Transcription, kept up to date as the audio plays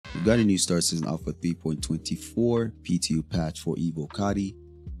We got a new Star Citizen Alpha 3.24 PTU patch for Evo Kadi.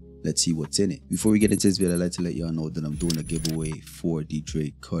 Let's see what's in it. Before we get into this video, I'd like to let y'all know that I'm doing a giveaway for the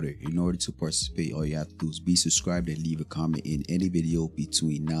Drake Cutter. In order to participate, all you have to do is be subscribed and leave a comment in any video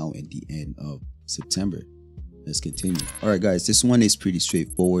between now and the end of September. Let's continue. Alright guys, this one is pretty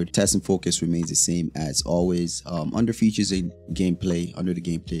straightforward. Test and focus remains the same as always. Under features and gameplay, under the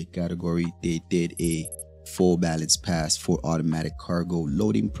gameplay category, they did a full balance pass for automatic cargo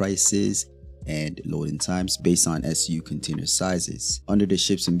loading prices and loading times based on SU container sizes. Under the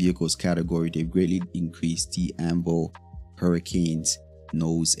ships and vehicles category, they've greatly increased the Anvil Hurricane's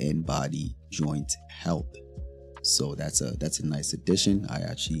nose and body joint health. So that's a nice addition. I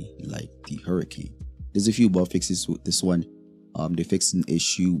actually like the Hurricane. There's a few bug fixes with this one. They fixed an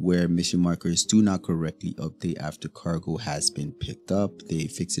issue where mission markers do not correctly update after cargo has been picked up. They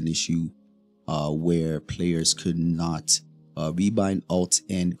fixed an issue where players could not rebind alt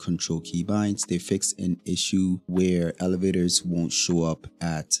and control keybinds. They fixed an issue where elevators won't show up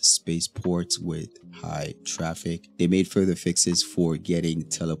at spaceports with high traffic. They made further fixes for getting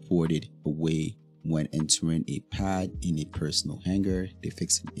teleported away when entering a pad in a personal hangar. They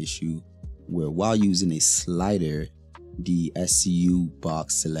fixed an issue where while using a slider, the SCU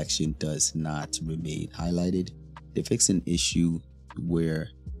box selection does not remain highlighted. They fixed an issue where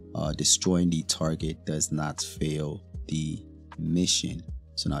destroying the target does not fail the mission.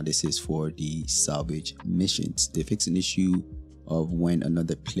 So now this is for the salvage missions. They fixed an issue of when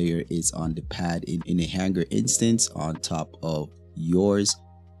another player is on the pad in a hangar instance on top of yours,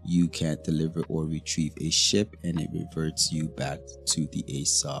 you can't deliver or retrieve a ship and it reverts you back to the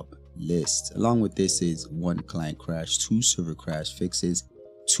ASOP list. Along with this is 1 client crash, 2 server crash fixes,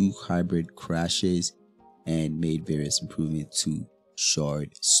 2 hybrid crashes, and made various improvements to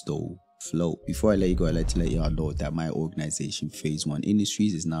shard stow flow. Before I let you go, I'd like to let y'all know that my organization Phase 1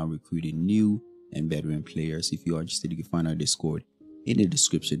 Industries is now recruiting new and veteran players. If you are interested, you can find our Discord in the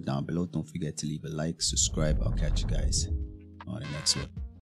description down below. Don't forget to leave a like, subscribe. I'll catch you guys on the next one.